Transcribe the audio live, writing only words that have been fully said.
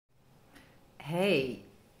Hey,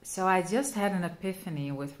 so I just had an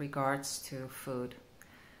epiphany with regards to food.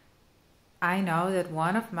 I know that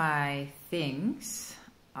one of my things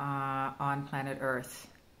on planet Earth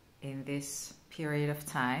in this period of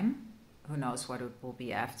time, who knows what it will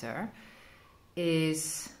be after,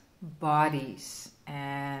 is bodies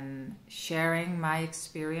and sharing my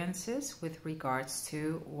experiences with regards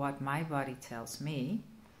to what my body tells me,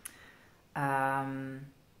 because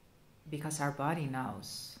our body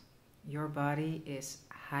knows. Your body is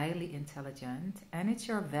highly intelligent and it's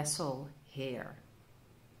your vessel here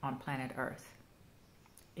on planet Earth.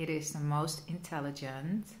 It is the most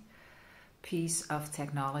intelligent piece of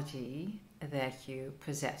technology that you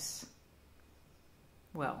possess.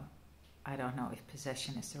 Well, I don't know if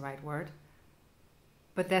possession is the right word,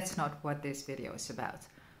 but that's not what this video is about.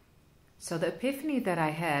 So the epiphany that I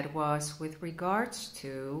had was with regards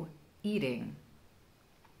to eating.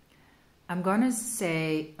 I'm going to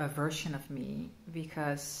say a version of me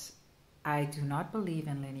because I do not believe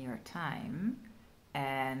in linear time,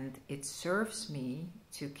 and it serves me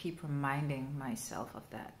to keep reminding myself of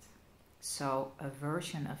that. So a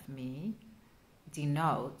version of me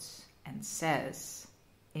denotes and says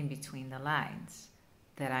in between the lines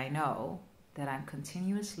that I know that I'm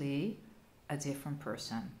continuously a different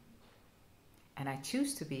person. And I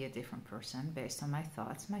choose to be a different person based on my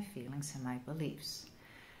thoughts, my feelings, and my beliefs.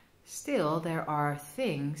 Still, there are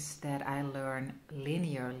things that I learn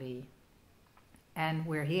linearly. And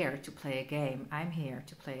we're here to play a game. I'm here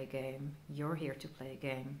to play a game. You're here to play a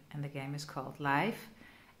game. And the game is called life.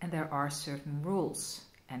 And there are certain rules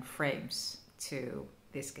and frames to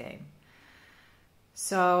this game.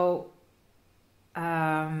 So,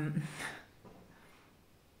 the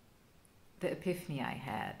epiphany I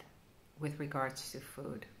had with regards to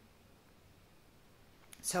food.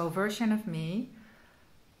 So, a version of me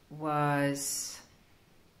was,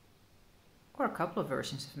 or a couple of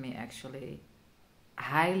versions of me actually,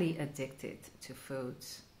 highly addicted to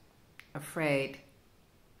foods, afraid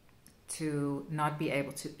to not be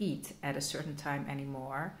able to eat at a certain time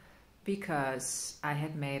anymore because I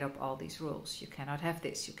had made up all these rules. You cannot have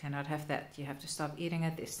this, you cannot have that, you have to stop eating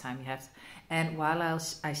at this time, you have to, and while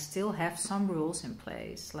I still have some rules in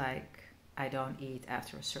place, like I don't eat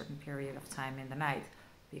after a certain period of time in the night,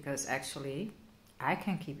 because actually I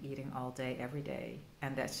can keep eating all day, every day,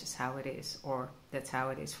 and that's just how it is, or that's how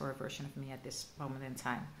it is for a version of me at this moment in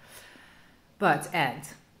time. But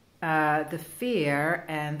the fear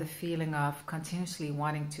and the feeling of continuously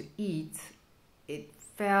wanting to eat, it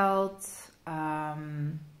felt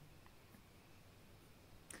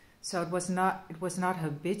so it was not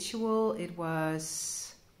habitual. It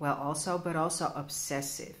was, well, also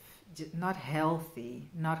obsessive, not healthy,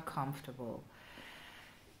 not comfortable.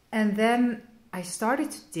 And then I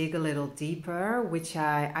started to dig a little deeper, which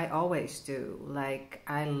I always do. Like,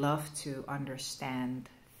 I love to understand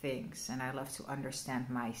things, and I love to understand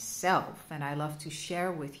myself, and I love to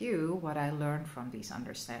share with you what I learned from these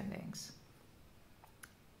understandings.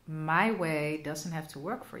 My way doesn't have to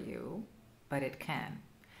work for you, but it can.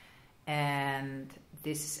 And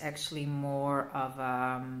this is actually more of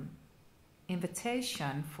an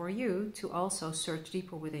invitation for you to also search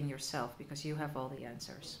deeper within yourself, because you have all the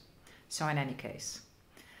answers. So in any case,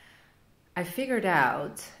 I figured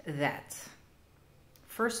out that,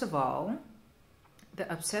 first of all,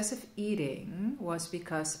 the obsessive eating was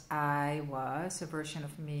because a version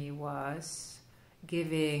of me was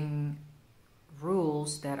giving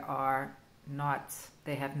rules that are not,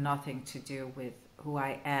 they have nothing to do with who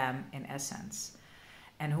I am in essence.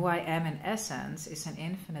 And who I am in essence is an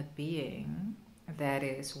infinite being that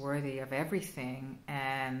is worthy of everything,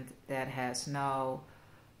 and that has no,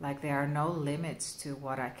 like, there are no limits to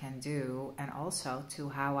what I can do, and also to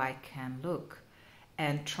how I can look.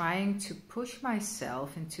 And trying to push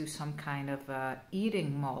myself into some kind of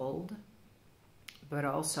eating mold, but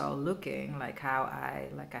also looking like how I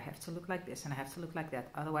have to look like this and I have to look like that,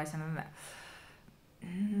 otherwise,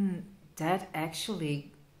 that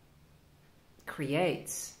actually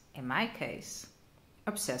creates, in my case,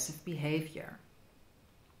 obsessive behavior.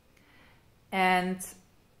 And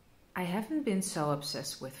I haven't been so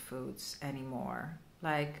obsessed with foods anymore.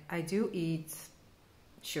 Like, I do eat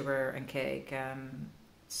sugar and cake and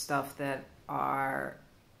stuff that are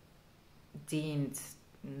deemed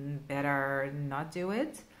better not do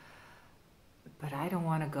it, but I don't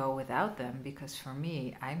want to go without them, because for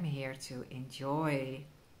me, I'm here to enjoy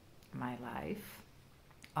my life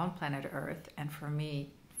on planet Earth, and for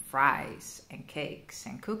me, fries and cakes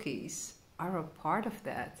and cookies are a part of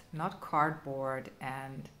that, not cardboard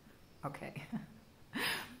and, okay,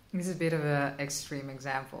 this is a bit of an extreme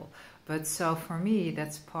example, but so for me,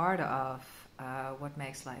 that's part of what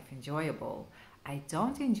makes life enjoyable. I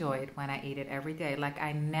don't enjoy it when I eat it every day. Like,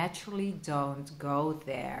 I naturally don't go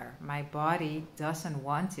there. My body doesn't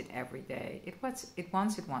want it every day. It wants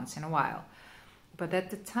it once in a while. But at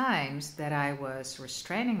the times that I was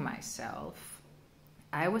restraining myself,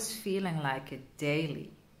 I was feeling like it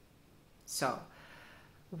daily. So,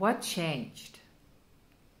 what changed?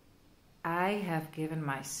 I have given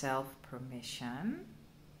myself permission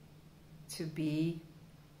to be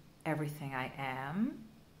everything I am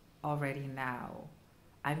already now.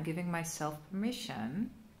 I'm giving myself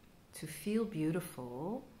permission to feel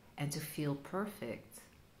beautiful and to feel perfect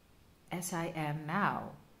as I am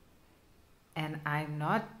now. And I'm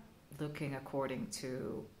not looking according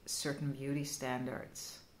to certain beauty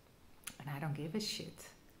standards. And I don't give a shit,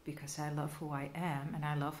 because I love who I am and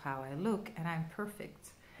I love how I look, and I'm perfect.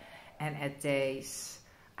 And at days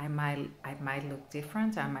I might look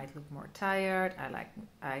different. I might look more tired.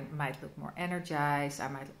 I might look more energized.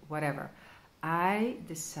 Whatever. I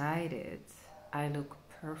decided I look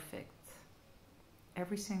perfect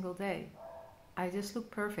every single day. I just look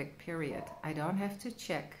perfect, period. I don't have to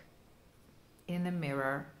check in the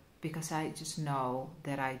mirror, because I just know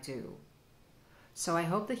that I do. So I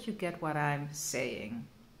hope that you get what I'm saying,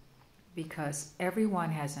 because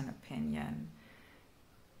everyone has an opinion.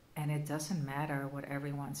 And it doesn't matter what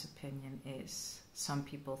everyone's opinion is. Some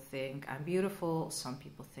people think I'm beautiful, some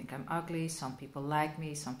people think I'm ugly, some people like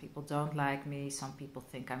me, some people don't like me, some people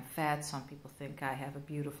think I'm fat, some people think I have a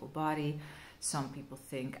beautiful body, some people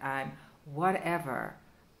think I'm whatever.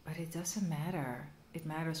 But it doesn't matter. It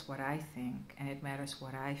matters what I think, and it matters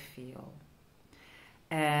what I feel.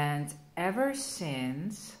 And ever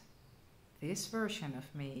since this version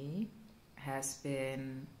of me has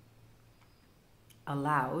been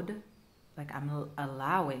allowed, like I'm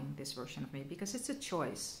allowing this version of me, because it's a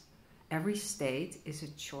choice. Every state is a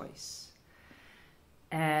choice.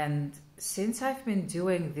 And since I've been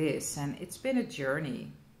doing this, and it's been a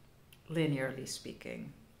journey, linearly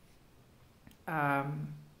speaking,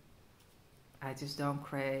 I just don't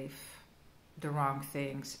crave the wrong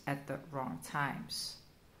things at the wrong times.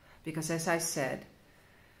 Because as I said,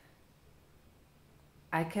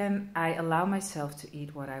 I allow myself to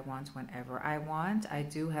eat what I want whenever I want. I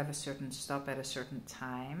do have a certain stop at a certain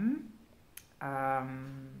time.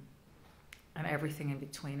 And everything in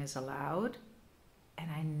between is allowed.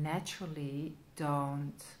 And I naturally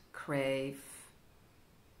don't crave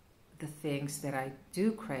the things that I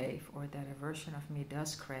do crave, or that a version of me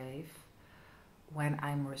does crave, when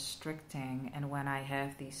I'm restricting and when I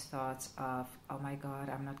have these thoughts of, oh my God,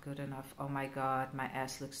 I'm not good enough. Oh my God, my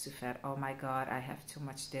ass looks too fat. Oh my God, I have too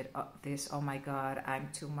much this. Oh my God, I'm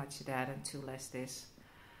too much that and too less this.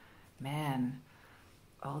 Man,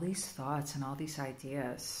 all these thoughts and all these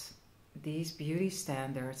ideas, these beauty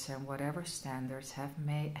standards and whatever standards have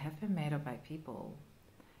been made up by people.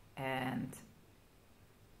 And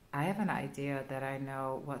I have an idea that I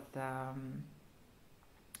know what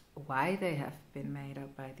why they have been made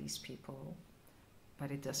up by these people,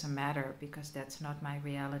 but it doesn't matter, because that's not my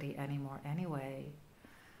reality anymore anyway.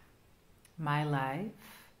 My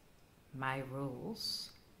life, my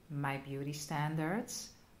rules, my beauty standards,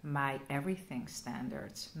 my everything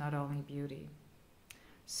standards, not only beauty.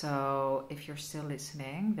 So if you're still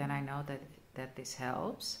listening, then I know that this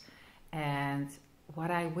helps. And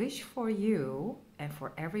what I wish for you and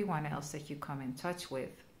for everyone else that you come in touch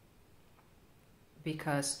with,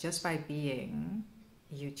 because just by being,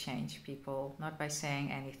 you change people, not by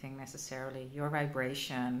saying anything necessarily. Your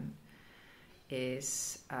vibration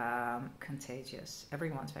is contagious.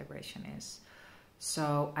 Everyone's vibration is.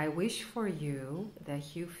 So I wish for you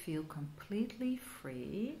that you feel completely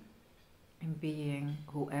free in being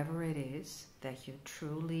whoever it is that you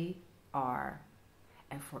truly are,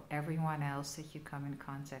 and for everyone else that you come in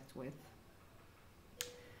contact with.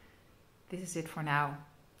 This is it for now.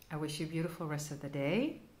 I wish you a beautiful rest of the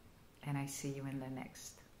day, and I see you in the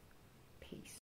next. Peace.